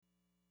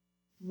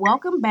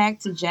Welcome back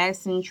to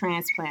Jackson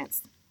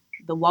Transplants,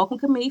 the Welcome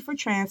Committee for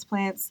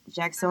Transplants.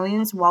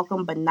 Jacksonians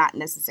welcome but not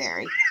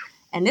necessary.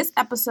 In this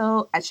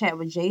episode, I chat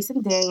with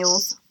Jason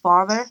Daniels,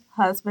 father,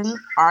 husband,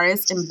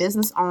 artist, and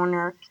business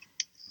owner,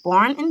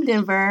 born in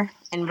Denver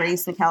and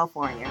raised in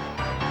California.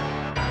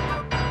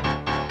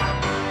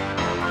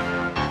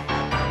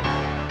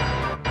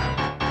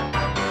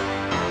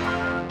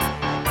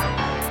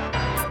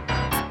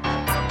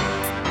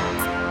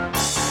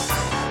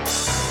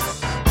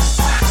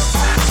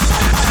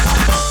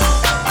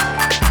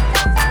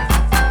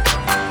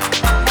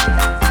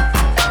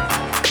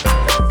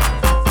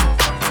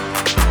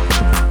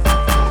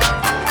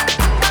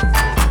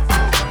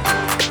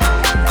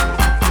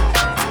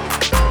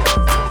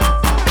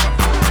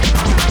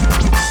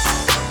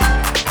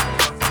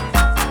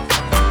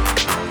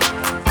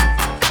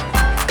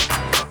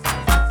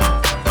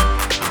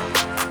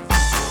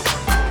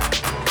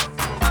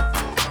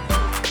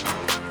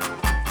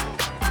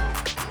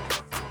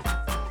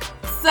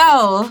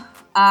 So,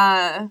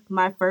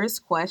 my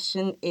first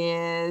question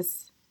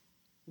is,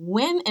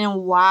 when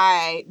and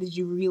why did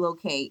you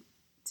relocate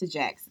to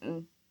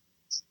Jackson?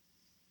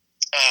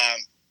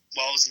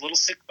 Well, I was a little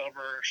sick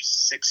over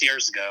 6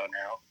 years ago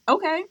now.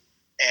 Okay.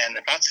 And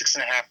about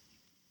 6.5.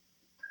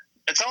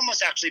 It's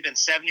almost actually been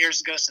 7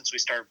 years ago since we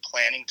started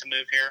planning to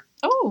move here.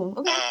 Oh,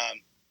 okay.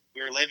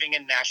 We were living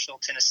in Nashville,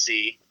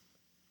 Tennessee,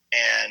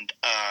 and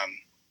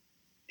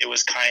it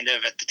was kind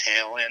of at the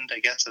tail end, I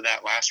guess, of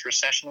that last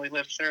recession we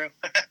lived through.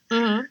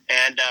 Mm-hmm.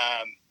 And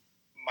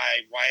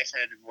my wife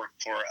had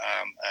worked for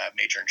a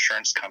major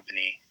insurance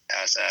company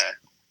as a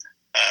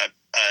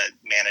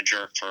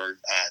manager for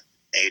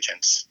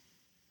agents.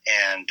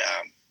 And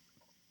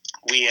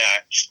we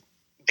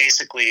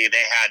basically,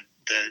 they had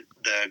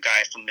the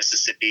guy from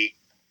Mississippi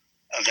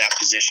of that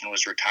position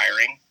was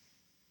retiring.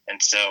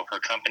 And so her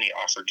company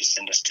offered to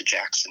send us to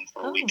Jackson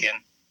for a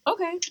weekend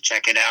to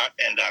check it out.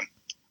 And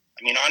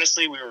I mean,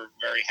 honestly, we were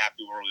very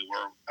happy where we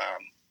were.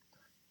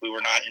 We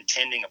were not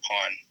intending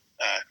upon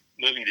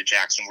moving to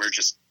Jackson. We were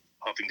just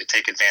hoping to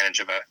take advantage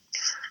of a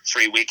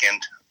free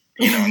weekend,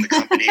 on the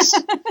company's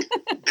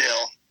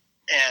bill.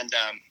 And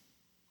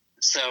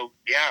so,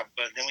 yeah,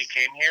 but then we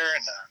came here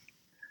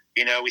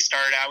and, we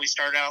started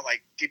out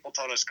like people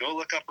told us, go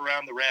look up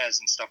around the res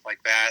and stuff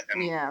like that.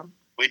 And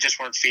we just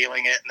weren't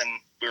feeling it. And then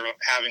we were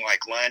having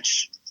like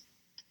lunch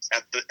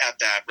at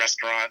that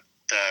restaurant,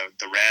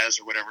 the res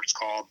or whatever it's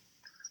called.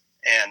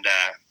 And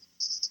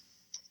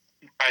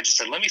I just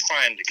said, let me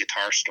find a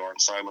guitar store.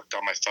 And so I looked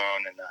on my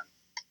phone and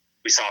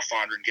we saw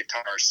Fondren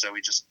Guitars. So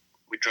we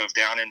drove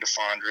down into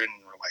Fondren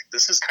and we're like,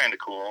 this is kind of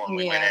cool. And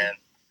we went in.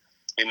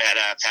 We met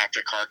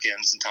Patrick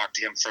Harkins and talked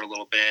to him for a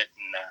little bit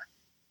and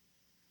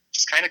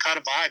just kind of caught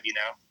a vibe,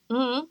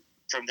 mm-hmm.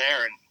 from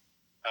there. And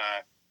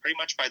pretty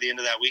much by the end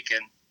of that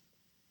weekend,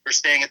 we're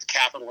staying at the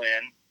Capitol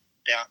Inn,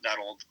 down that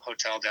old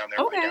hotel down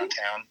there by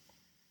downtown.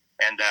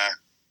 And,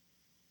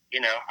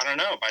 I don't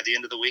know, by the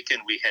end of the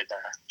weekend, we had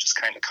just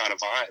kind of caught a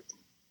vibe and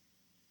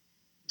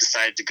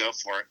decided to go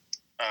for it.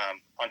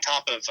 On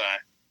top of,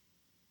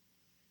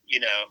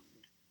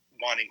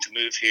 wanting to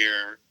move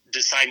here,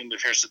 deciding to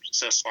move here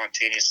so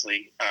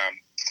spontaneously,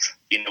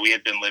 we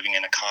had been living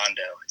in a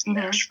condo in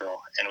mm-hmm.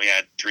 Nashville, and we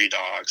had 3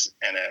 dogs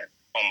and a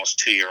almost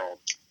 2-year-old.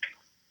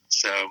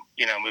 So,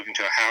 moving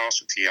to a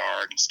house with a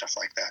yard and stuff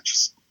like that,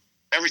 just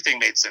everything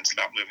made sense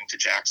about moving to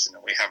Jackson,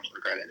 and we haven't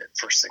regretted it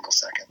for a single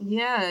second.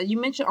 Yeah, you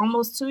mentioned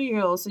almost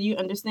 2-year-old, so you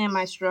understand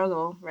my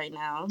struggle right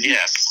now.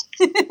 Yes,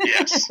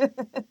 yes.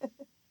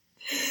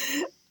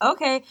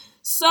 Okay,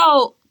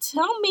 so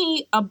tell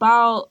me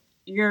about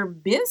your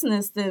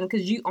business then,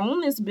 because you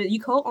co-own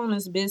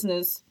this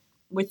business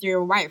with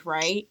your wife,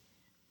 right?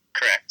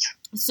 Correct.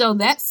 So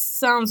that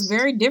sounds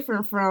very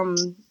different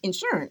from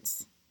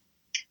insurance.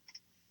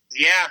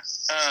 Yeah,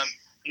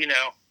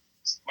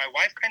 my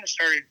wife kind of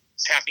started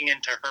tapping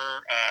into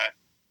her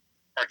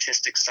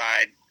artistic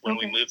side when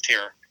we moved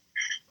here.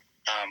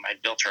 I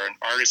built her an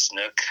artist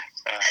nook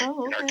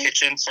in our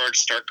kitchen for her to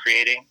start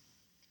creating.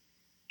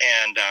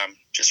 And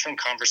just from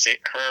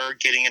her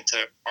getting into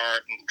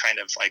art and kind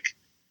of like,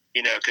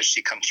 because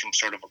she comes from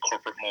sort of a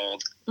corporate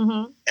mold,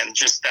 mm-hmm. and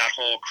just that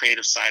whole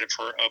creative side of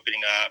her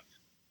opening up,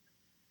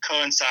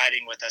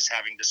 coinciding with us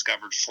having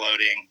discovered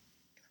floating,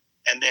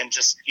 and then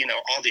just,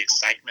 all the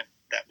excitement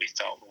that we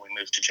felt when we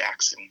moved to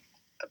Jackson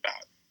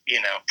about,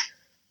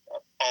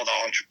 all the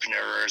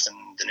entrepreneurs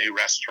and the new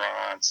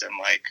restaurants and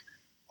like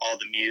all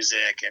the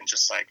music, and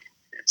just like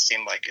it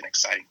seemed like an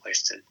exciting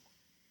place to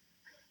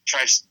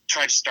try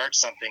to start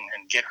something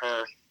and get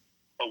her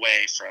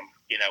away from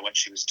what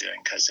she was doing,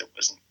 because it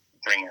wasn't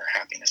bringing her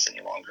happiness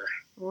any longer.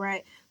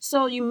 Right.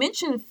 So you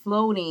mentioned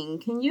floating.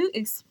 Can you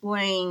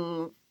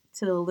explain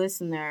to the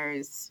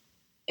listeners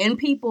and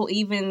people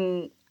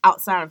even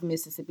outside of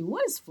Mississippi,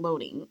 what is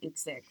floating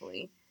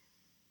exactly?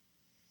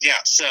 Yeah,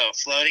 so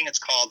floating, it's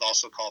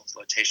also called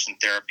flotation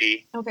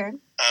therapy. Okay.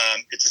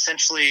 It's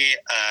essentially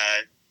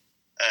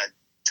a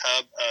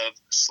tub of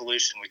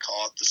solution, we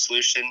call it. The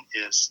solution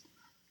is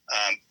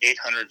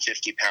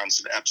 850 pounds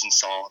of Epsom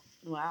salt.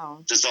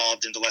 Wow.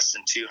 Dissolved into less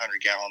than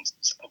 200 gallons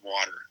of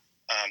water.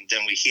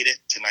 Then we heat it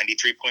to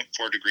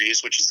 93.4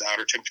 degrees, which is the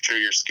outer temperature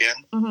of your skin.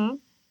 Mm-hmm.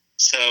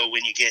 So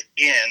when you get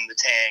in the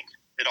tank,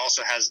 it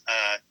also has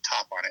a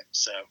top on it.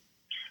 So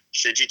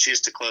should you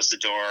choose to close the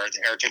door,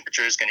 the air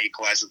temperature is going to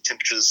equalize with the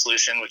temperature of the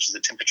solution, which is the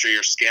temperature of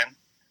your skin.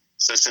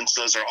 So since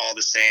those are all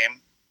the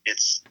same,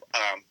 it's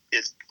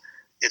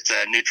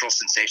a neutral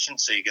sensation,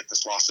 so you get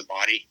this loss of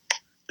body.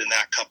 Then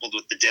that coupled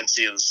with the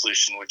density of the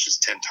solution, which is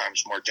 10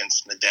 times more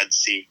dense than the Dead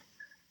Sea,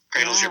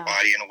 cradles your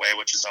body in a way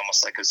which is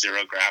almost like a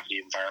zero gravity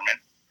environment.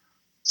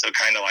 So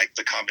kind of like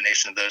the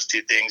combination of those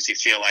two things, you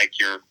feel like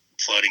you're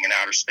floating in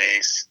outer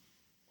space,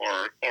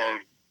 or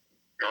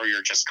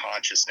you're just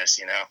consciousness,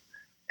 you know.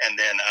 And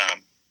then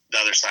the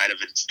other side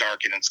of it, it's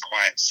dark and it's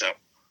quiet, so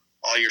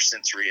all your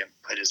sensory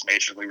input is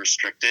majorly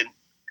restricted.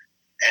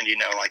 And, you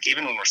know, like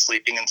even when we're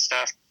sleeping and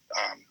stuff,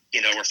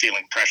 you know, we're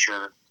feeling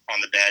pressure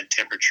on the bed,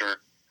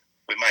 temperature.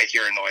 We might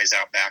hear a noise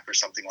out back or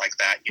something like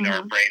that. You know,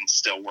 our brain's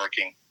still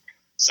working.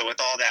 So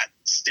with all that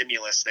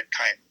stimulus that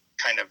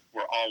kind of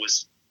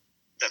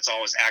that's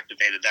always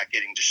activated, that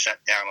getting to shut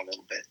down a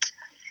little bit,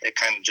 it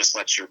kind of just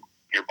lets your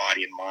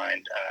body and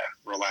mind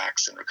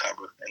relax and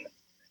recover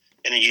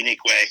in a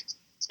unique way,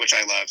 which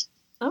I love.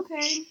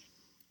 Okay.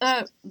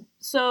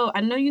 So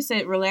I know you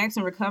said relax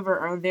and recover.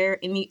 Are there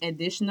any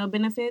additional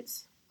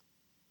benefits?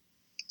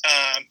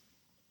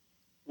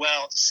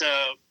 Well, so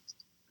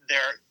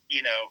there,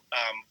 you know,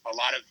 a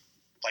lot of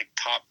like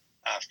top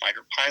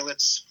fighter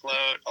pilots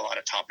float, a lot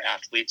of top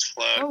athletes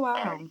float. Oh,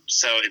 wow.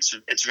 So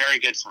it's very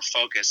good for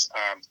focus.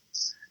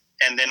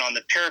 And then on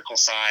the empirical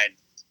side,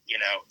 you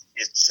know,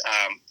 it's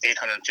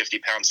 850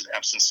 pounds of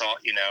Epsom salt,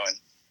 you know, and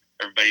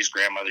everybody's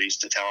grandmother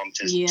used to tell them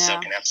to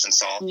soak in Epsom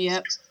salt.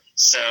 Yep.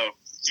 So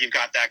you've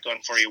got that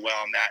going for you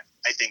well, and that,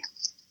 I think,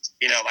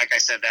 you know, like I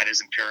said, that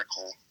is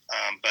empirical.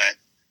 But,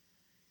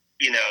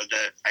 you know,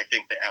 I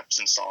think the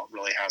Epsom salt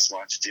really has a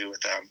lot to do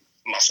with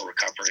muscle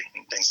recovery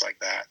and things like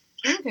that.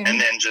 Okay. And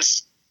then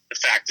just the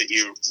fact that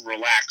you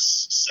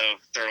relax so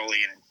thoroughly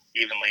and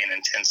evenly and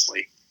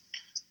intensely,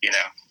 you know,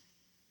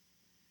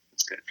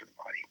 it's good for the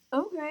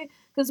body. Okay.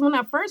 Because when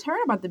I first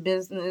heard about the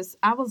business,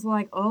 I was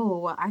like,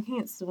 oh, I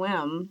can't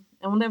swim.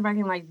 I wonder if I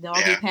can, like,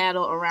 doggy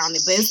paddle around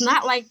it. But it's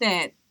not like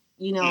that,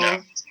 you know.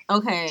 No.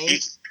 Okay.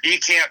 You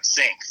can't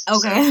sink.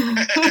 Okay.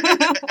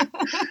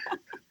 So.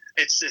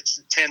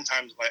 It's 10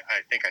 times, like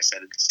I think I said,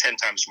 it's 10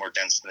 times more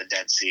dense than the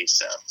Dead Sea.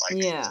 So,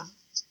 like,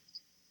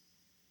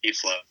 you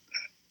float.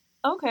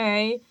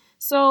 Okay.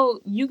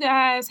 So you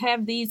guys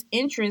have these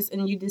interests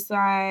and you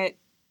decide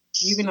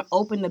you're going to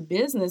open a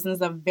business, and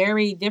it's a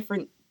very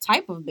different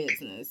type of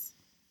business.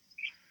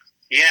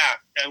 Yeah.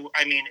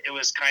 I mean, it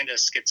was kind of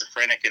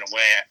schizophrenic in a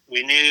way.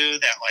 We knew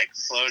that, like,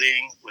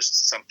 floating was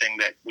something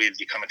that we'd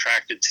become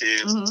attracted to.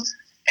 Mm-hmm.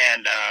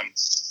 And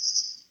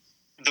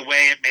the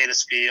way it made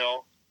us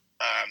feel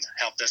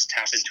helped us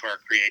tap into our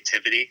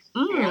creativity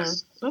more.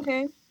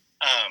 Okay.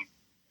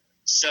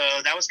 So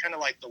that was kind of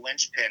like the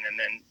linchpin. And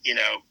then, you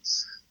know,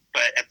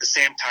 but at the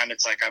same time,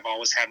 it's like I've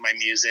always had my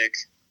music,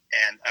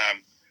 and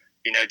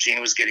you know, Gina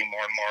was getting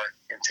more and more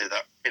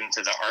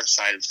into the art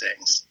side of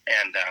things,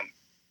 and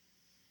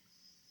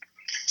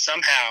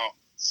somehow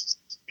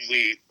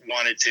we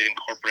wanted to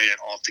incorporate it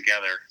all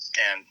together,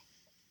 and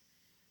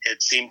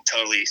it seemed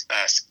totally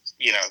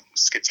you know,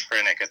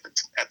 schizophrenic at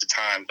the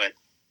time, but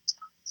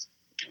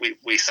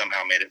we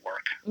somehow made it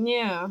work.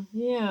 Yeah.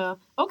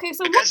 Okay,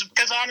 so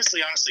because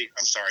honestly,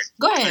 I'm sorry.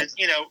 Go ahead. But,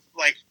 you know,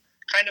 like,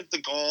 kind of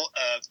the goal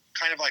of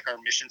kind of like our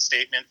mission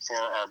statement for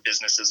our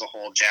business as a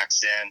whole,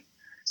 Jackson,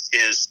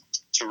 is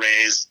to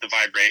raise the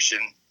vibration.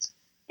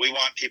 We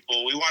want to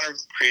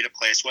create a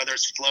place, whether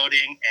it's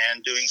floating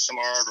and doing some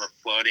art, or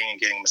floating and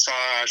getting a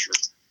massage, or,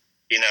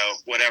 you know,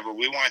 whatever.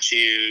 We want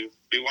to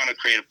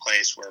create a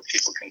place where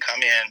people can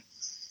come in,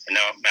 and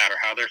no matter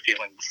how they're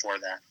feeling before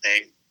that,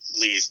 they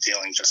leave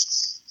feeling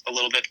just a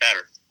little bit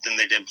better than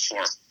they did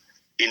before,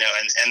 you know,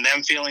 and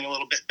them feeling a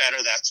little bit better,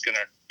 that's going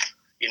to,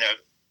 you know,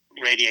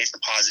 radiate the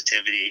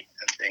positivity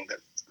and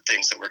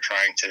things that we're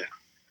trying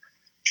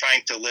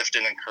to lift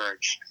and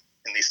encourage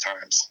in these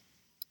times.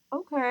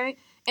 Okay.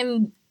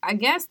 And I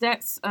guess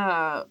that's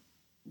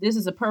this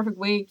is a perfect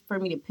way for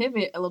me to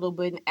pivot a little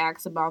bit and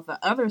ask about the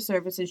other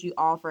services you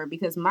offer,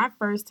 because my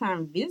first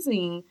time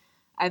visiting,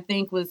 I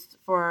think, was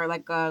for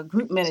like a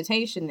group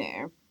meditation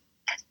there.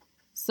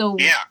 So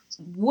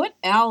what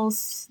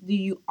else do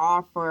you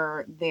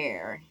offer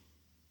there?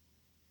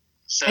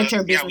 So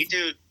we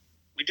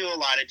do a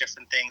lot of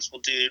different things.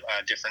 We'll do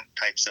different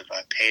types of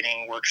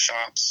painting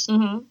workshops.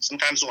 Mm-hmm.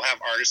 Sometimes we'll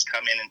have artists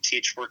come in and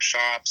teach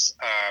workshops.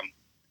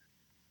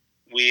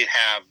 We've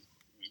had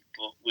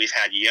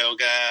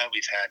yoga.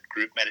 We've had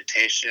group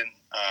meditation.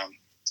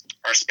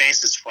 Our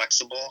space is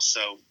flexible,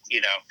 so, you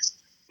know,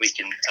 we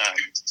can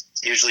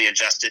usually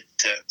adjust it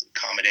to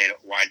accommodate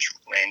a wide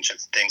range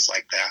of things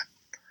like that.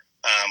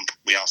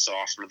 We also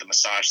offer the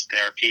massage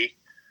therapy.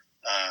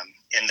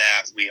 In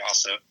that we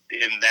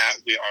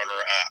order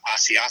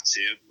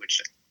asiatsu,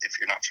 which, if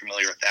you're not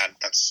familiar with that,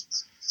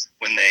 that's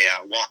when they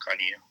walk on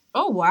you.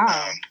 Oh,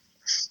 wow.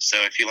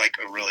 So if you like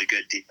a really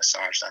good deep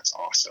massage, that's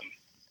awesome.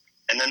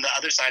 And then the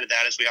other side of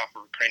that is we offer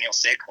cranial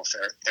sacral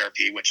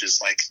therapy, which is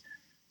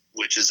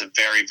a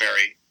very,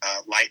 very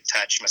light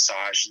touch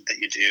massage that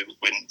you do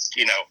when,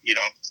 you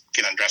don't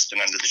get undressed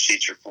and under the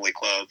sheets, you're fully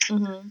clothed.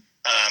 Mm-hmm.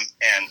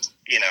 And,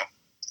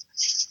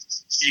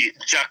 you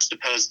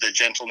juxtapose the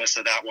gentleness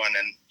of that one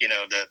and,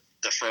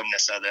 the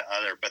firmness of the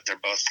other, but they're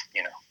both,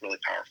 really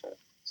powerful.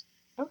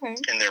 Okay.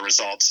 In their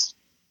results.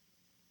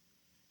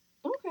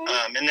 Okay.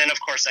 And then, of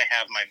course, I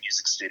have my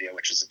music studio,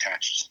 which is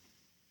attached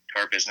to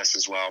our business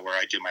as well, where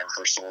I do my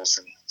rehearsals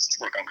and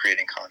work on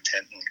creating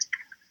content and,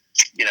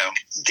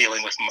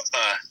 dealing with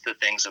the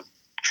things of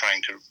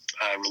trying to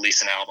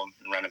release an album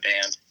and run a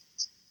band.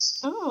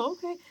 Oh,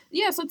 okay.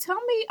 Yeah, so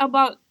tell me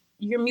about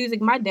your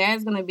music. My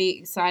dad's going to be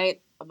excited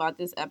about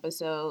this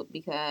episode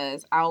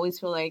because I always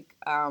feel like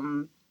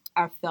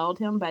I failed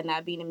him by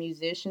not being a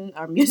musician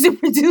or music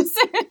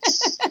producer.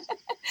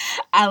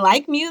 I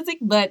like music,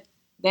 but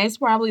that's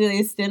probably the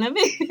extent of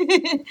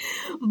it.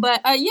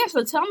 But yeah,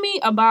 so tell me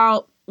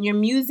about your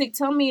music.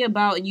 Tell me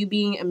about you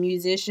being a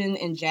musician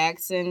in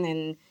Jackson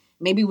and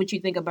maybe what you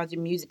think about the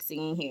music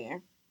scene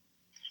here.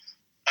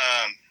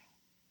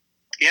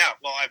 Yeah,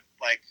 well,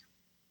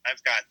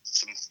 I've got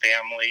some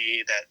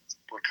family that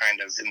were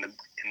kind of in the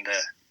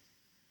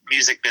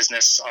music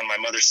business on my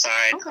mother's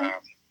side. Okay.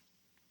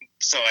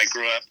 So I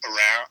grew up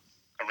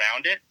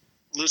around it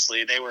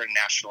loosely. They were in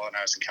Nashville and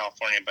I was in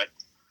California, but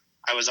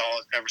I was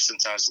ever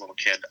since I was a little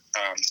kid.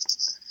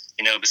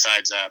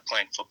 Besides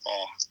playing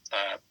football,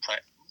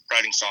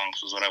 writing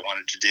songs was what I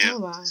wanted to do. Oh,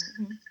 wow.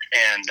 Mm-hmm.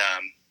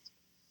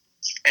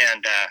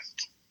 And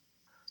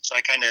so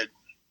I kind of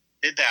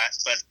did that,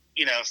 but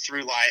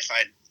through life,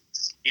 I'd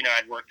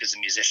worked as a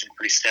musician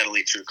pretty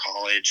steadily through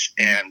college,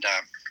 and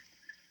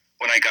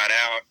when I got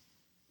out,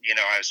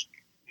 I was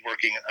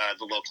working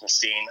the local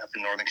scene up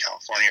in Northern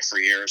California for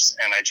years,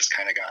 and I just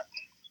kind of got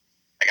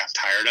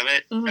tired of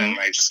it, mm-hmm. and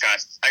I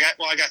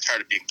got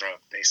tired of being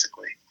broke,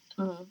 basically.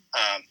 Mm-hmm.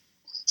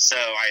 So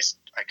I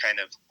kind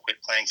of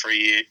quit playing for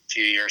a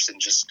few years and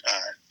just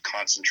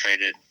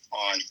concentrated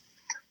on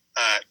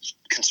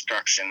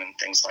construction and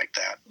things like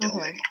that,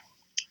 building.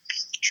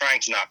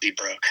 Trying to not be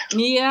broke.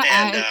 Yeah,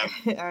 and,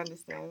 I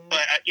understand. But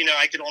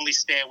I could only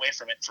stay away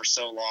from it for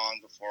so long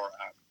before,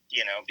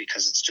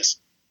 because it's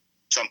just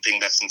something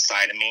that's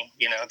inside of me,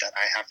 that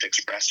I have to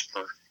express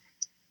for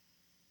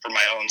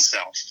my own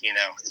self.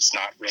 It's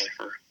not really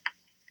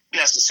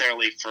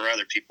necessarily for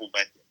other people,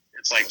 but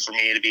it's like for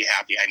me to be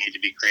happy, I need to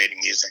be creating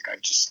music.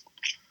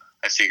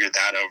 I figured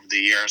that over the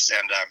years,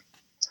 and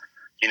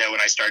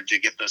when I started to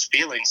get those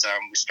feelings,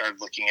 we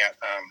started looking at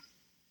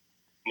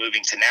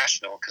moving to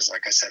Nashville because,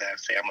 like I said, I have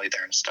family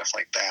there and stuff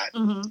like that.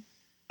 Mm-hmm.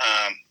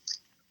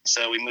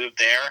 So we moved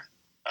there.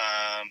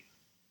 I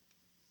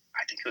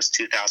think it was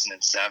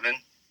 2007,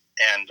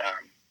 and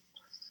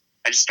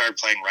I just started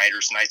playing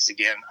writers' nights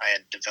again. I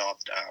had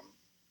developed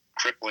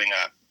crippling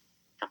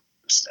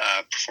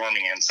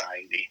performing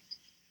anxiety,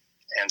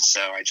 and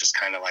so I just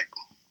kind of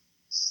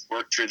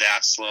worked through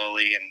that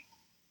slowly and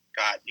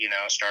got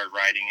started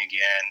writing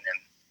again,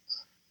 and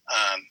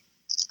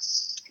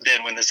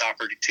then when this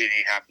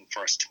opportunity happened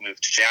for us to move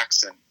to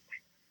Jackson,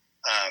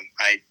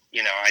 I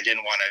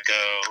didn't want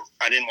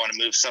to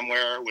move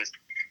somewhere with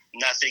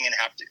nothing and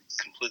have to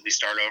completely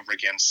start over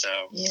again.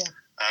 So yeah.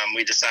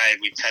 We decided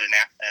we'd cut an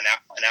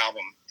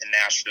album in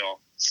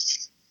Nashville,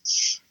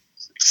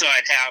 so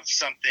I'd have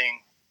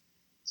something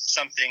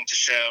to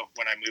show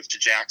when I moved to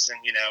Jackson,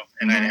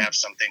 and mm-hmm. I'd have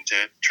something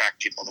to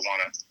attract people to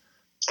want to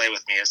play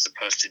with me, as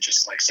opposed to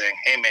just saying,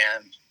 "Hey,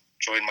 man,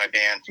 join my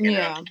band." You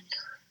know?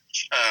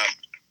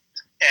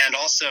 And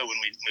also, when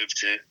we moved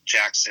to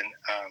Jackson,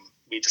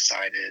 we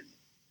decided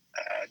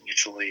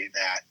mutually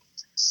that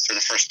for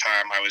the first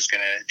time I was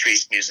going to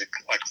treat music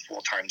like a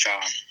full-time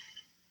job.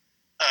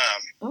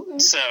 Okay.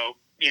 So,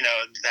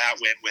 that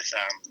went with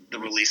the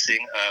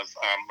releasing of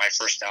my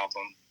first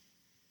album,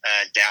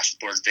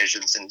 Dashboard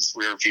Visions and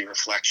Rearview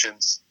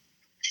Reflections.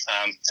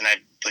 And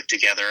I put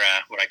together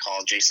what I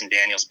call Jason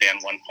Daniels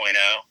Band 1.0,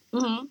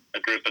 mm-hmm. a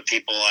group of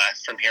people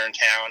from here in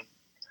town,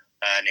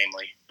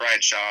 namely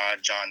Brian Shaw,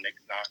 John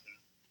McNaughton,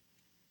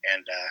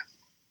 and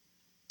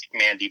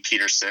Mandy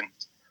Peterson.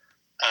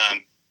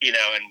 And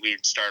we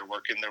started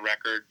working the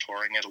record,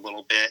 touring it a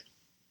little bit.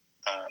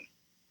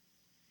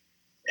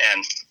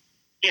 And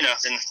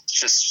then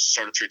just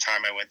sort of through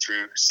time, I went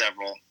through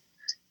several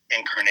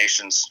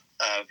incarnations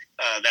of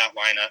that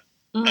lineup,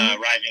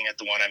 mm-hmm. arriving at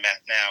the one I'm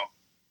at now,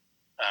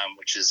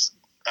 which is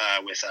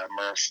with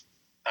Murph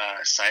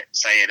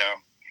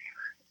Saedo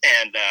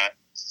and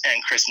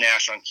Chris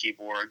Nash on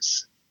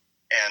keyboards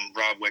and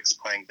Rob Wicks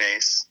playing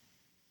bass.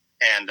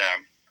 And,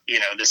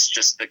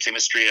 the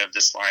chemistry of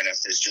this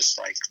lineup is just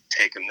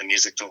taking the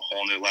music to a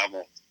whole new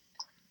level.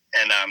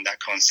 And that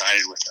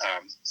coincided with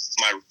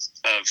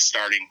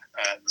starting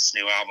this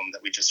new album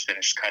that we just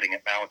finished cutting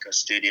at Malaco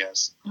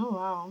Studios. Oh,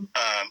 wow.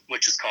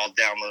 Which is called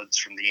Downloads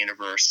from the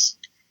Universe.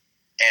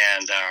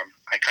 And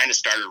I kind of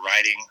started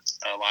writing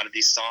a lot of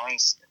these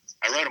songs.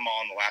 I wrote them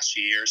all in the last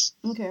few years.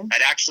 Okay.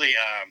 I'd actually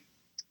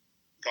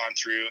gone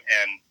through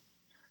and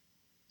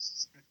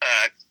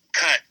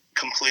cut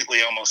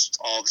completely almost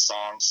all the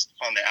songs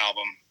on the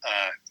album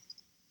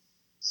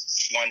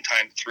one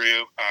time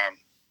through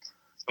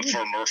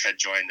before Murph had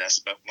joined us.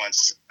 But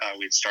once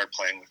we'd start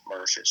playing with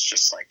Murph,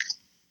 it's like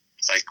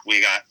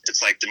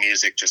the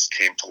music just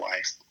came to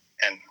life,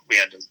 and we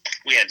had to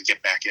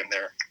get back in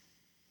there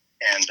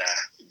and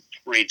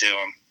redo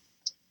them.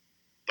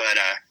 But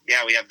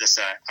we have this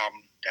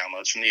album,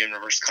 Downloads from the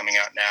Universe, coming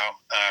out now.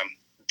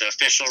 The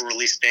official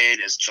release date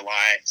is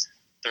July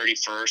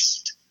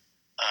 31st,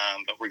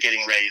 but we're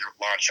getting ready to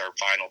launch our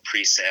vinyl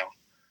pre-sale.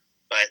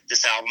 But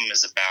this album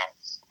is about,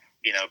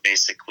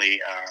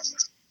 basically,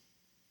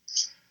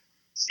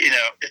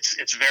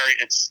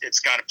 it's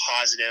got a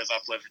positive,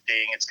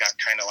 uplifting. It's got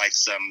kind of like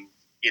some,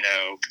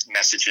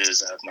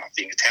 messages of not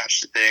being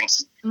attached to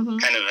things. Mm-hmm.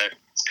 Kind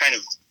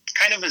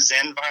of a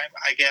Zen vibe,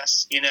 I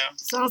guess.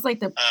 Sounds like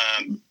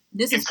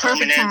this is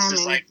perfect timing.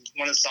 Is like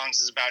one of the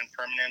songs is about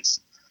impermanence,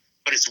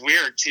 but it's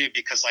weird too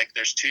because like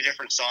there's two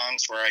different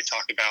songs where I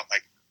talk about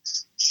like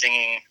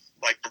singing,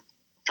 like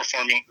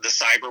performing the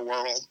cyber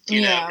world.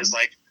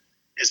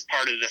 Is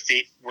part of the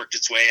feat worked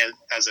its way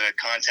as a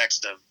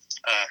context of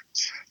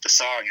the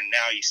song, and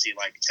now you see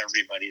like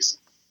everybody's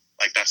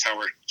like that's how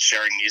we're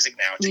sharing music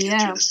now to get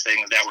through this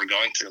thing that we're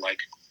going through. Like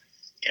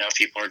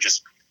people are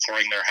just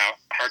pouring their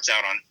hearts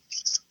out on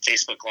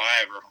Facebook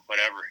Live or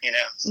whatever.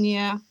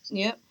 Yeah.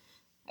 Yep.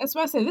 That's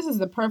why I say this is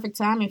the perfect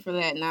timing for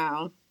that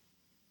now.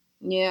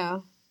 Yeah.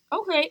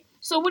 Okay.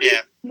 So what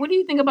do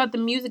you think about the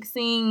music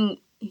scene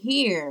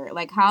here?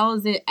 Like, how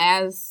is it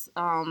as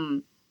a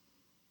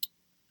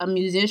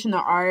musician, or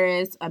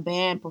artist, a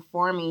band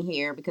performing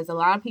here? Because a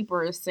lot of people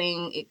are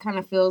saying it kind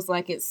of feels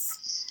like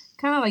it's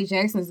kind of like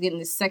Jackson's getting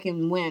the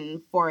second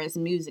win for his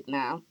music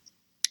now.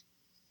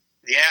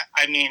 Yeah,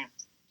 I mean,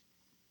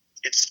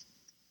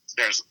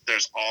 there's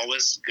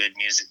always good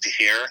music to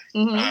hear.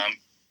 Mm-hmm.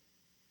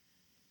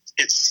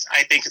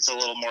 I think it's a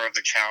little more of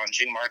a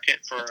challenging market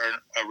for an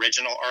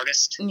original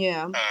artist.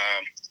 Yeah. But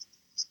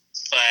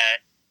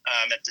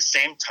at the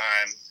same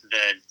time,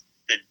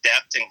 the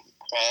depth and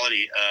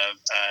quality of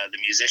the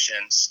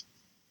musicians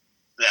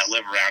that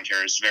live around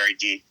here is very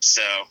deep.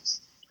 So,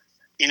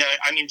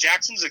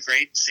 Jackson's a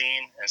great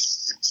scene.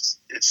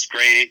 It's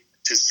great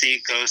to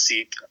go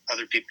see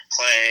other people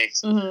play.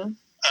 Mm-hmm.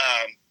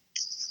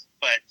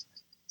 But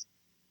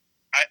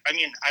I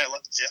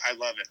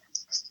love it.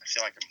 I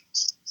feel like I'm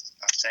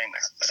not saying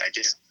that, but I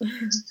do.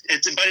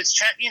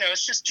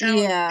 It's just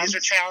challenging. Yeah. These are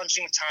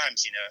challenging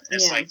times.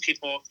 It's like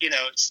people. You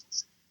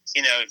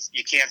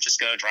can't just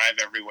go drive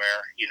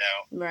everywhere.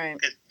 Right.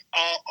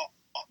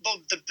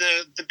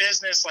 The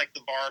business, like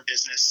the bar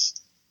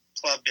business,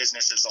 club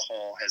business as a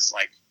whole, has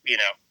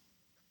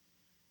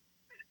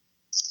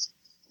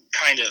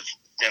kind of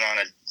been on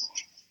a.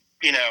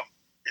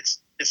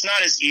 It's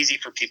not as easy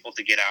for people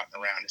to get out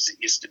and around as it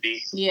used to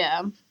be.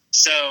 Yeah.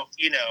 So,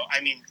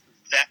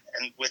 that,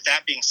 and with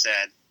that being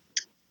said,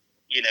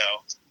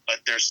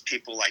 but there's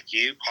people like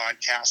you,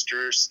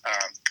 podcasters,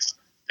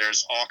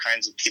 there's all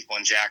kinds of people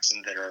in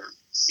Jackson that are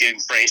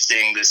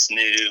embracing this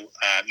new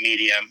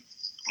medium,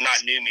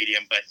 not new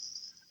medium, but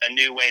a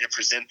new way to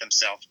present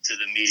themselves to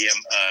the medium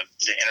of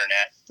the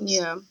internet.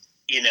 Yeah. And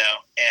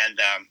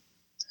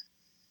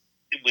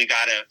we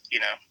gotta,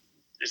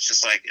 it's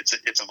just like,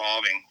 it's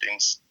evolving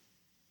things.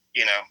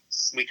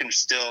 We can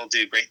still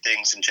do great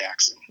things in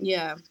Jackson.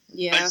 Yeah.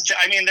 But,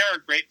 there are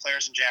great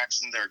players in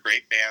Jackson. There are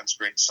great bands,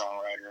 great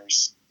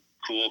songwriters,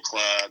 cool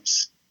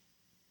clubs,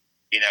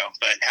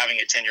 but having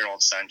a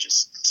 10-year-old son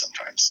just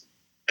sometimes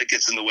it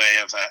gets in the way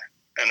of,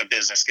 and a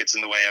business gets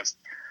in the way of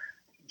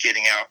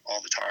getting out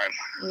all the time.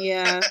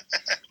 Yeah.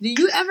 Do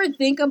you ever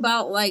think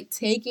about like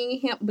taking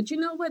him? But you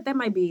know what? That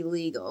might be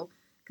illegal.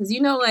 Because,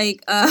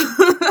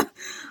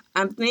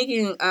 I'm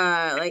thinking,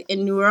 like,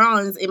 in New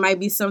Orleans, it might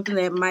be something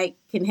that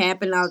can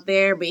happen out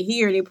there. But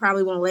here, they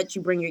probably won't let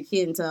you bring your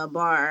kid into a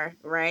bar,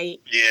 right?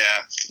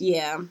 Yeah.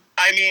 Yeah.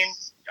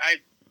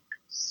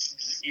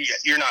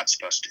 You're not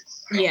supposed to.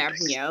 Yeah,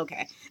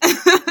 okay.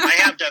 I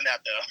have done that,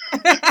 though.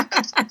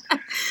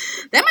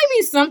 That might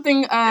be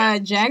something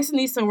Jackson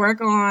needs to work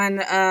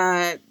on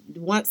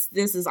once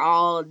this is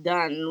all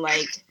done,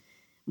 like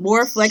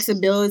more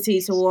flexibility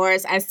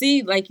towards, I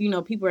see, like,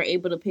 people are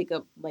able to pick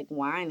up, like,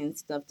 wine and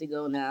stuff to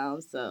go now,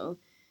 so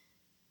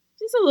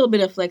just a little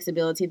bit of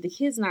flexibility. The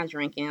kid's not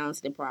drinking, that's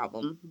the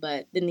problem,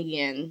 but then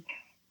again,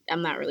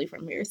 I'm not really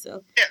from here,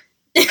 so. Yeah.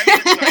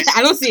 It's nice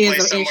I don't see it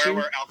as an issue.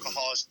 Somewhere where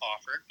alcohol is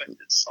offered, but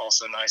it's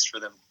also nice for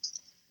them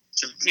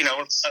to,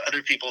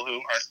 other people who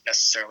aren't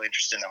necessarily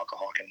interested in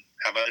alcohol can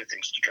have other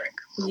things to drink.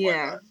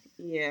 Yeah.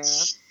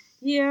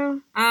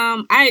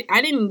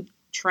 I didn't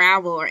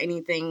travel or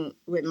anything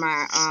with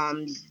my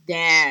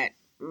dad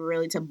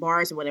really to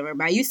bars or whatever,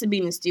 but I used to be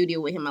in the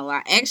studio with him a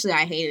lot. Actually,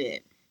 I hated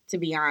it, to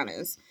be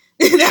honest.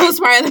 That was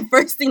probably the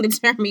first thing to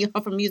turn me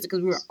off of music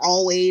because we were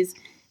always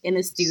in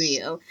the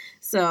studio.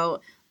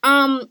 So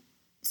I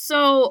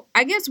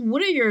guess,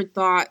 what are your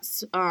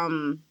thoughts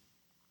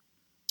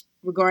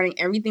regarding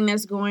everything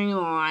that's going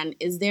on?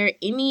 Is there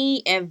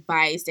any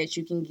advice that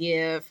you can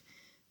give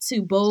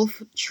to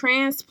both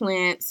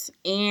transplants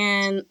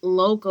and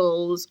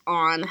locals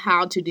on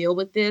how to deal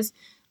with this.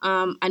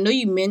 I know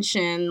you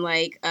mentioned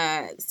like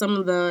some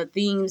of the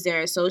themes that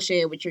are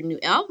associated with your new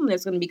album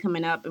that's going to be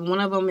coming up, and one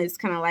of them is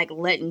kind of like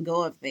letting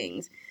go of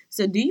things.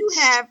 So, do you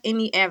have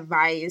any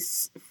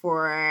advice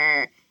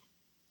for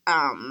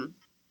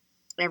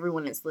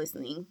everyone that's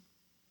listening?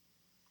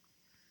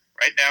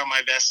 Right now,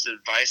 my best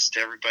advice to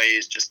everybody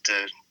is just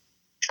to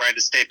try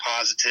to stay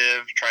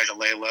positive, try to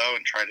lay low,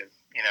 and try to,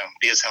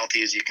 be as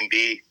healthy as you can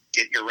be.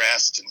 Get your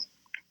rest and,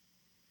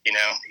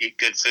 eat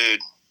good food.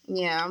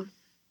 Yeah.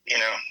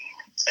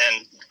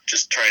 And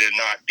just try to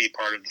not be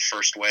part of the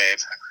first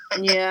wave.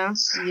 Yeah.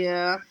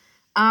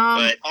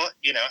 But,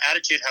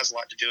 attitude has a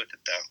lot to do with it,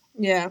 though.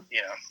 Yeah.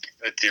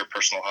 With your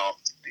personal health.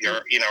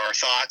 Our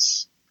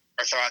thoughts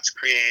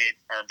create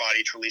our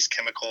body to release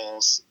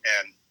chemicals,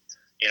 and,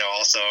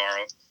 also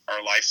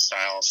our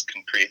lifestyles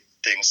can create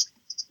things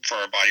for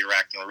our body to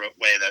react in a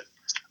way that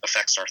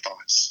affects our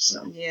thoughts.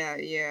 So.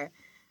 Yeah.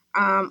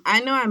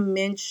 I know I don't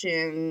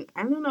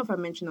know if I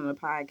mentioned on the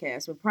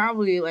podcast, but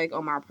probably like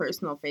on my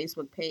personal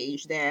Facebook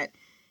page that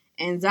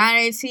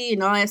anxiety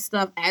and all that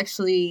stuff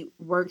actually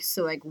works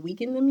to like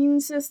weaken the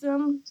immune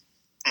system.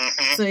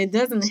 Mm-hmm. So it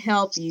doesn't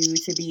help you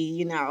to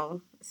be,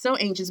 so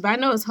anxious. But I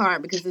know it's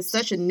hard because it's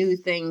such a new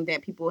thing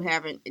that people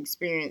haven't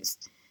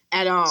experienced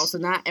at all. So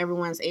not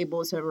everyone's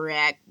able to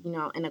react,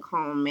 in a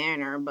calm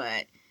manner.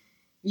 But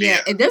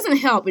yeah, it doesn't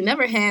help. It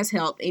never has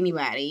helped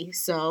anybody.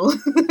 So,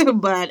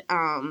 but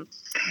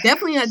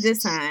definitely at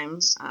this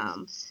time.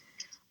 I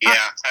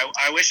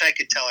wish I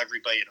could tell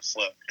everybody to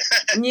float.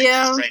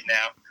 Yeah. Right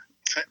now.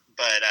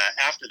 But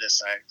after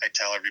this, I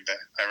tell everybody,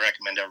 I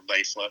recommend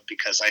everybody float,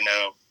 because I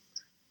know,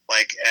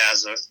 like,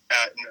 as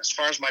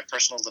far as my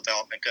personal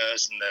development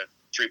goes, in the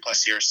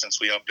 3+ years since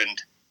we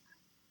opened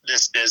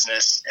this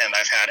business, and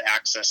I've had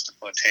access to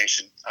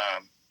flotation,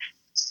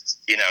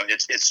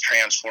 it's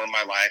transformed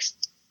my life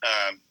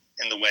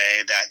in the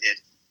way that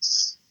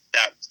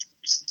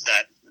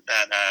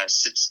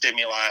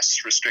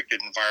stimulus restricted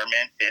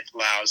environment, it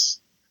allows,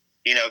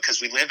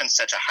 because we live in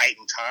such a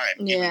heightened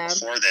time, even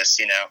before this,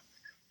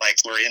 like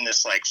we're in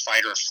this like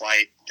fight or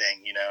flight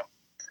thing,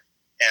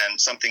 and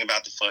something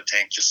about the float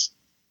tank just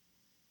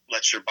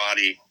lets your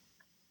body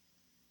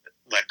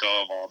let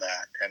go of all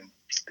that. And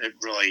it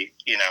really,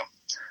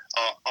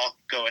 I'll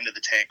go into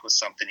the tank with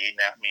something eating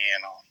at me,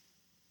 and I'll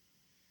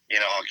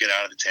get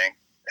out of the tank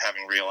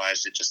having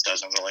realized it just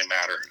doesn't really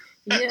matter.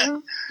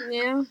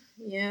 Yeah.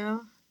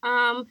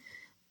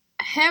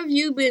 Have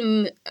you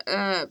been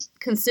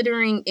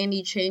considering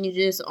any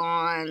changes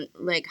on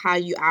like how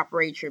you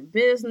operate your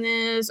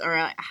business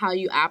or how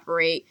you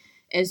operate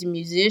as a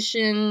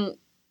musician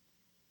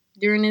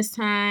during this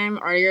time?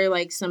 Are there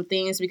like some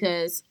things,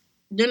 because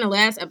during the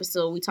last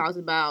episode we talked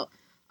about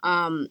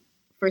for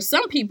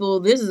some people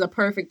this is a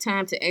perfect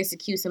time to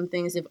execute some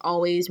things they've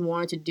always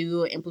wanted to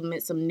do, or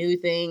implement some new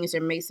things,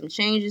 or make some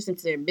changes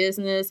into their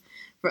business.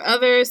 For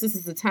others, this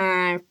is a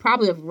time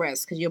probably of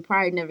rest, because you'll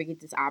probably never get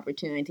this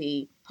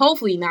opportunity.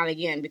 Hopefully not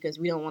again, because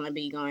we don't want to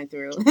be going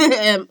through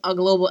a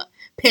global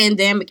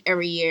pandemic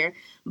every year.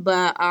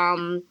 But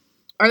are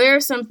there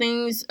some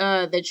things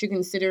that you're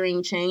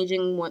considering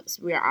changing once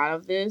we're out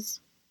of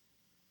this?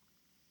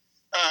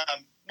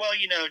 Well,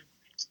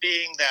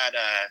 being that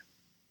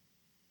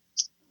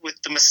with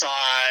the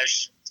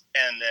massage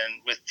and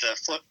then with the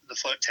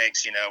float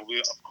tanks, we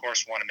of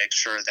course want to make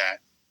sure that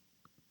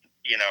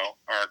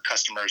our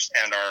customers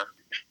and our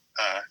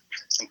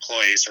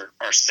employees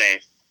are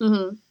safe.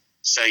 Mm-hmm.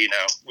 So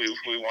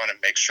we want to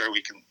make sure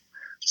we can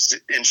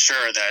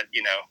ensure that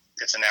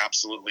it's an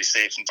absolutely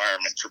safe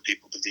environment for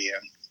people to be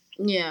in.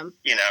 Yeah.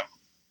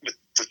 With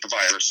the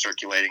virus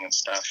circulating and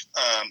stuff.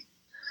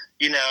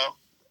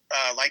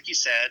 Like you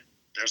said,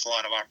 there's a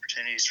lot of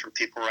opportunities for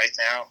people right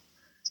now.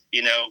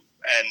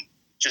 And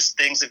just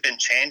things have been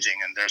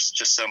changing, and there's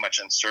just so much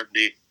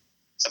uncertainty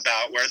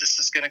about where this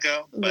is going to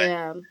go.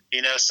 But,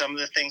 some of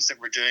the things that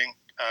we're doing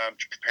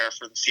to prepare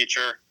for the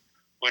future,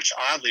 which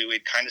oddly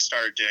we'd kind of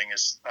started doing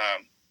is,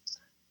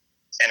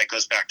 and it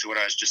goes back to what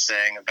I was just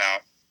saying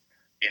about,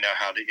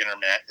 how the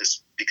internet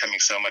is becoming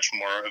so much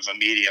more of a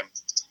medium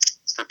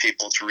for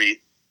people to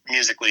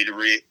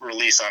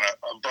release on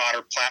a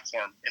broader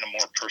platform in a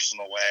more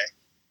personal way.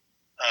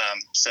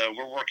 So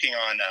we're working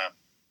on,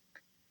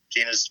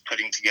 Gina's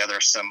putting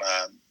together some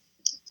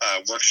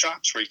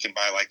workshops where you can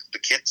buy like the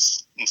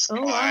kits and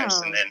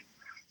supplies, and then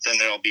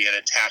there'll be an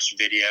attached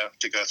video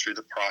to go through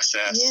the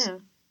process. Yeah.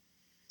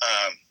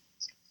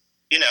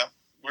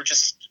 We're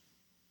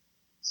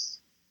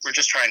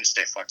just trying to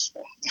stay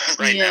flexible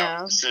right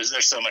now. So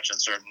there's so much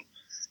uncertainty,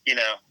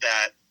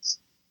 that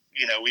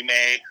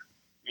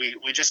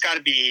we just got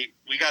to be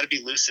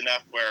loose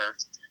enough where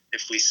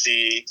if we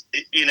see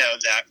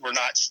that we're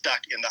not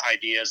stuck in the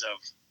ideas of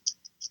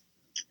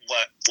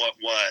what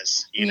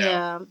was,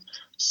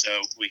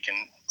 so we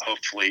can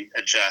hopefully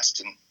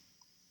adjust, and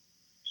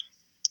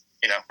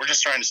we're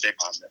just trying to stay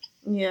positive.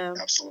 Yeah,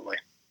 absolutely.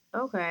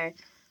 Okay,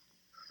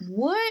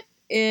 could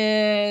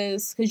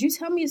you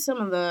tell me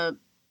some of the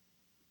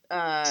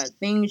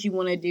things you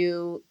want to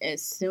do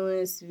as soon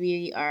as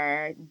we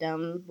are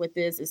done with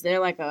this? Is there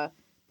like a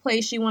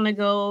place you want to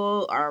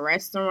go or a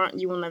restaurant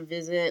you want to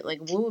visit? Like,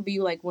 what would be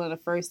like one of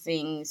the first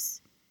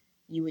things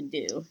you would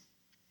do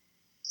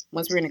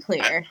once we're in the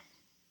clear?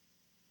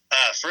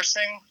 First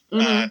thing,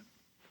 Mm-hmm.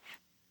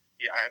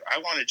 I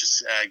want to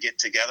just get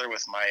together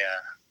with my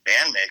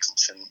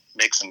bandmates and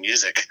make some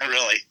music.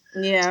 Really,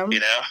 Yeah. you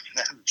know,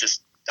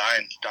 just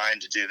dying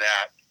to do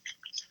that.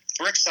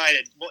 We're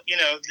excited. Well, you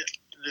know,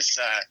 this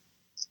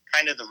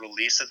kind of the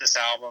release of this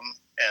album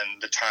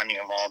and the timing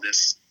of all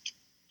this.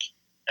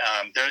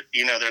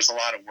 There's a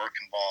lot of work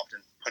involved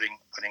in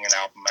putting an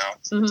album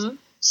out. Mm-hmm.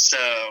 So,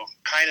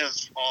 kind of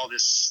all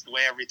this, the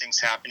way everything's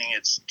happening,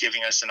 it's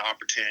giving us an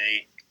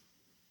opportunity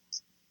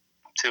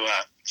to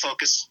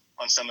focus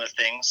on some of the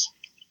things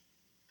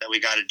that we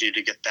got to do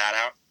to get that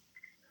out.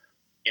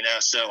 You know,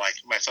 so like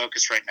my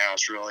focus right now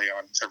is really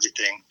on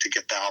everything to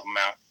get the album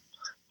out.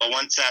 But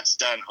once that's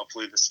done,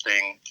 hopefully this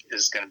thing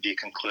is going to be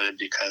concluded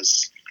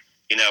because,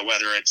 you know,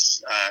 whether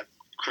it's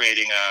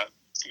creating a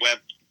web,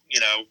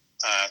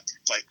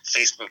 like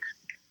Facebook,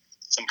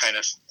 some kind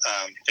of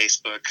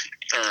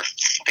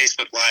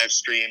Facebook live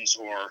streams,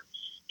 or,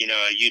 you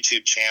know, a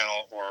YouTube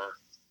channel, or,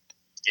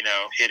 you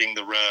know, hitting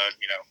the road,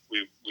 you know,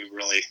 we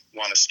really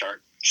want to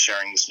start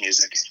sharing this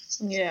music.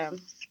 Yeah.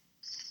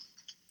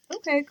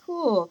 Okay,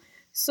 cool.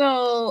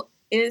 So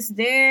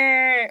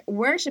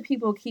where should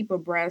people keep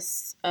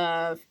abreast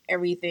of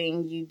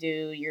everything you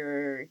do,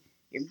 your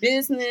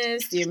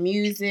business, your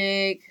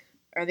music?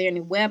 Are there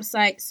any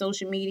websites,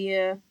 social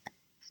media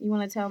you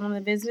want to tell them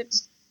to visit?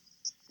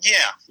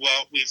 Yeah,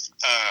 well, we've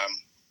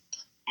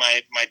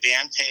my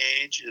band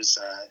page is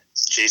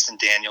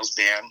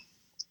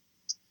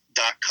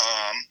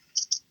jasondanielsband.com,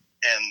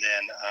 and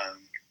then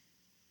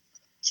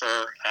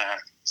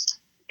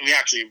we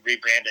actually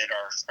rebranded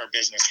our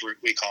business.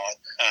 We call it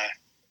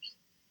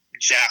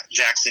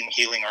Jackson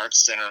Healing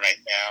Arts Center right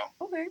now.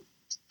 Okay.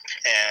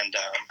 And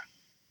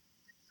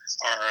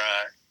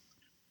our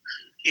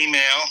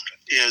email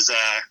is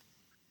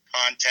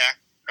contact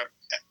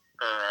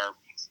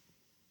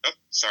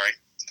sorry,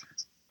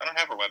 I don't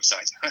have our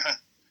website.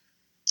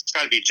 It's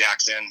got to be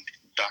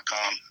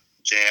jackson.com,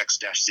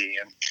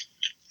 JX-ZN,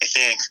 I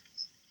think.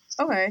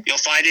 Okay. You'll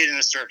find it in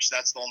a search.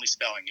 That's the only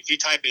spelling. If you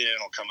type it in,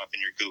 it'll come up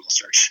in your Google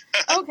search.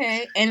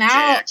 Okay, and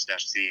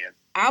JX-ZN.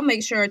 I'll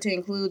make sure to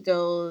include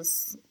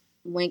those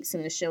links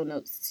in the show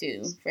notes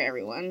too for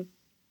everyone.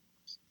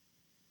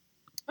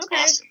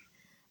 Okay. Awesome.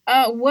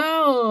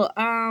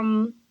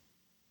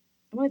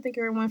 I want to thank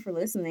everyone for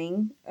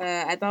listening.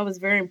 I thought it was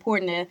very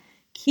important to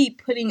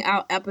keep putting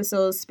out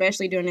episodes,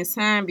 especially during this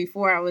time.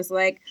 Before, I was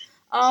like,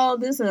 oh,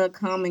 this will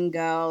come and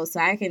go, so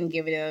I can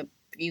give it a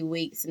few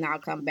weeks and I'll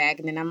come back.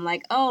 And then I'm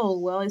like, oh,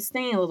 well, it's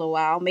staying a little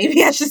while.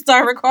 Maybe I should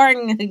start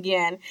recording it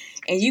again.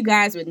 And you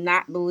guys would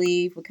not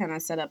believe what kind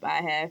of setup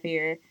I have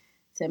here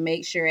to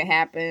make sure it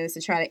happens,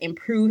 to try to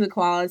improve the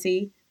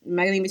quality. I'm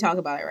not going to even talk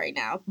about it right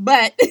now.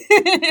 But,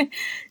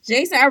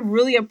 Jason, I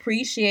really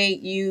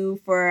appreciate you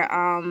for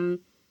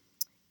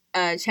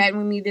chatting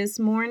with me this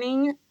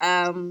morning.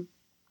 I've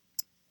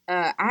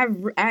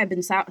been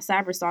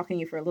cyber stalking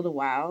you for a little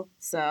while,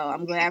 so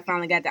I'm glad I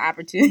finally got the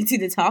opportunity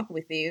to talk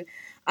with you.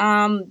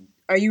 Are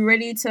you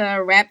ready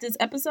to wrap this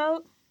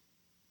episode?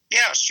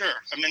 Yeah, sure.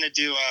 I'm going to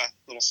do a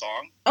little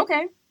song.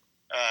 Okay.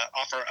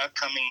 Off our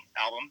upcoming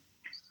album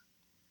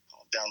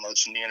called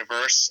Downloads from the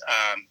Universe.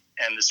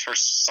 And this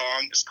first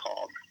song is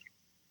called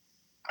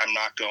I'm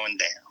Not Going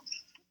Down.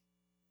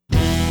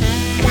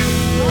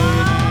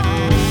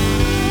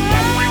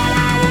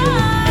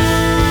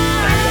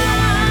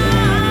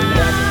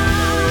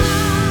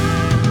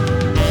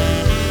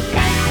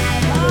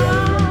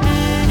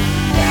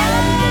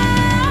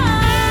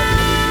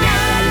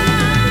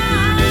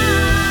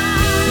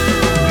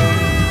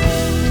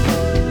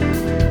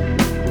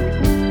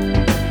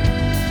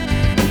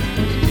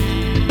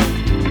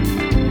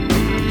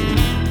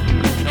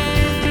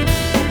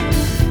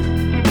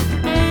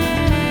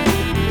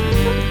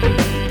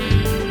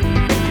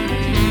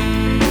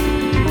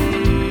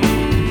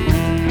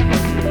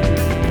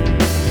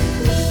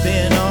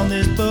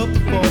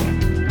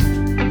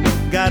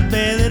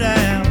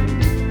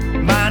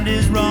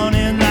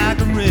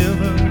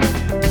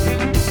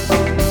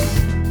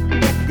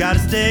 Gotta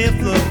stay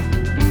afloat,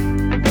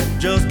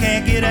 just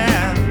can't get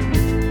out,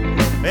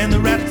 and the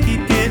rapids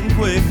keep getting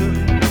quicker.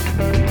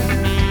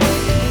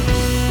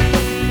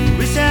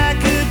 Wish I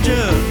could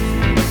just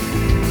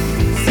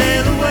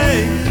sail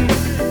away.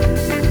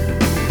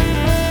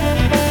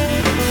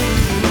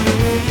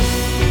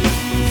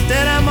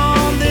 Instead I'm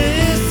on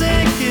this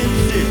sinking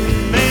ship,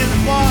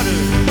 bathing water,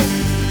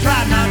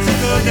 try not to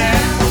go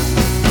down.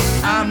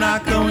 I'm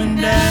not going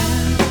down.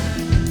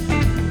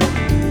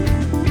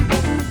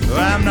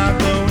 I'm not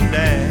going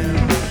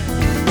down.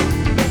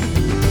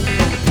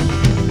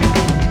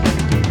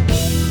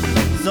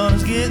 Sun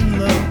is getting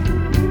low,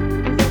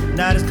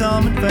 night is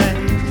coming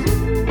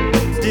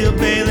fast, still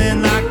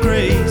bailing like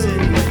crazy.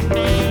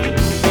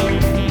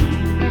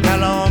 How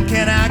long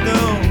can I go?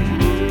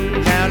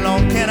 How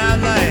long can I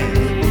last?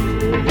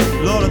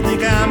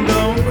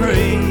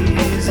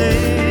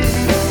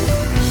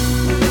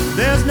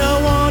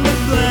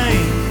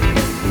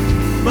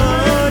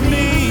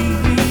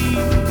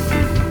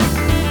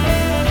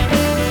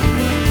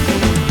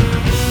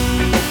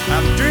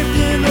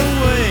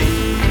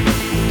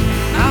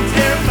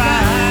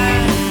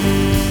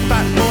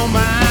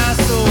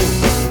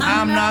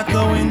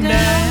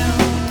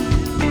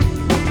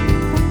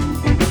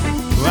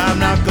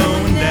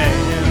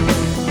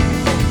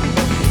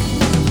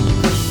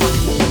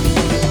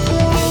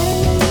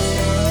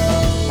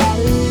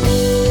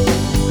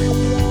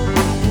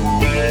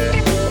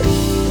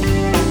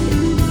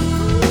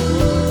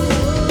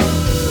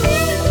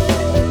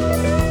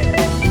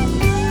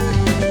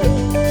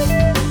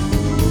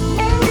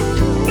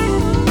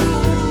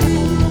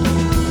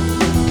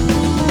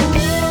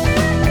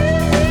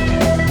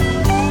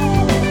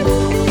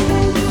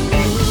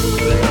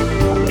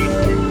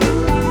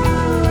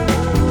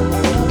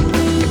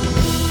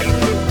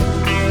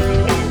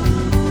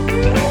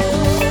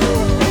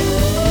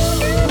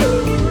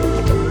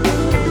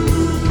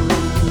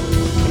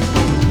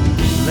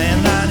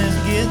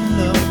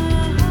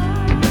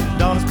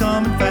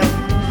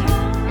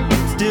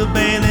 still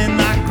bailing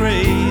like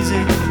crazy.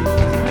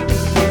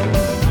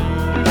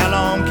 How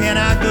long can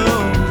I go?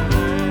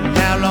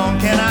 How long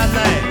can I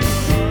last?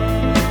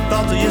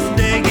 Thoughts of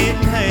yesterday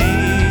getting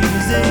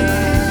hazy.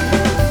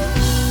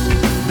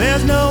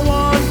 There's no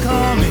one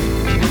coming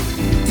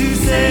to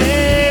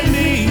save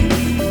me.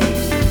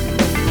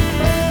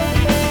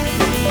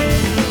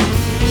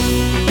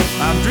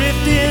 I'm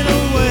drifting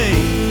away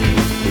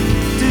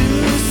to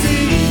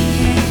sea.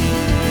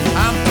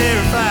 I'm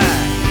terrified,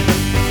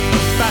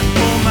 fighting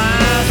for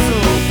my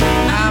soul.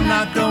 I'm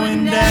not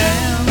going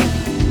down.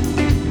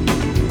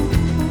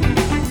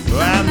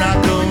 I'm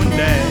not going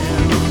down.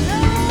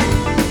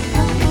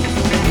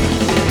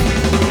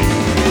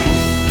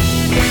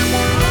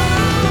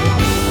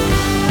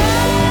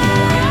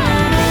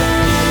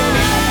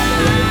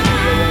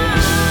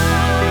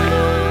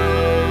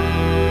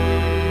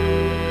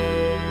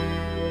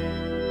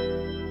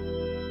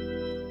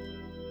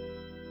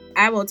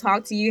 I will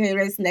talk to you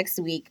haters next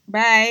week.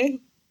 Bye.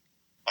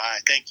 Bye.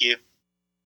 Thank you.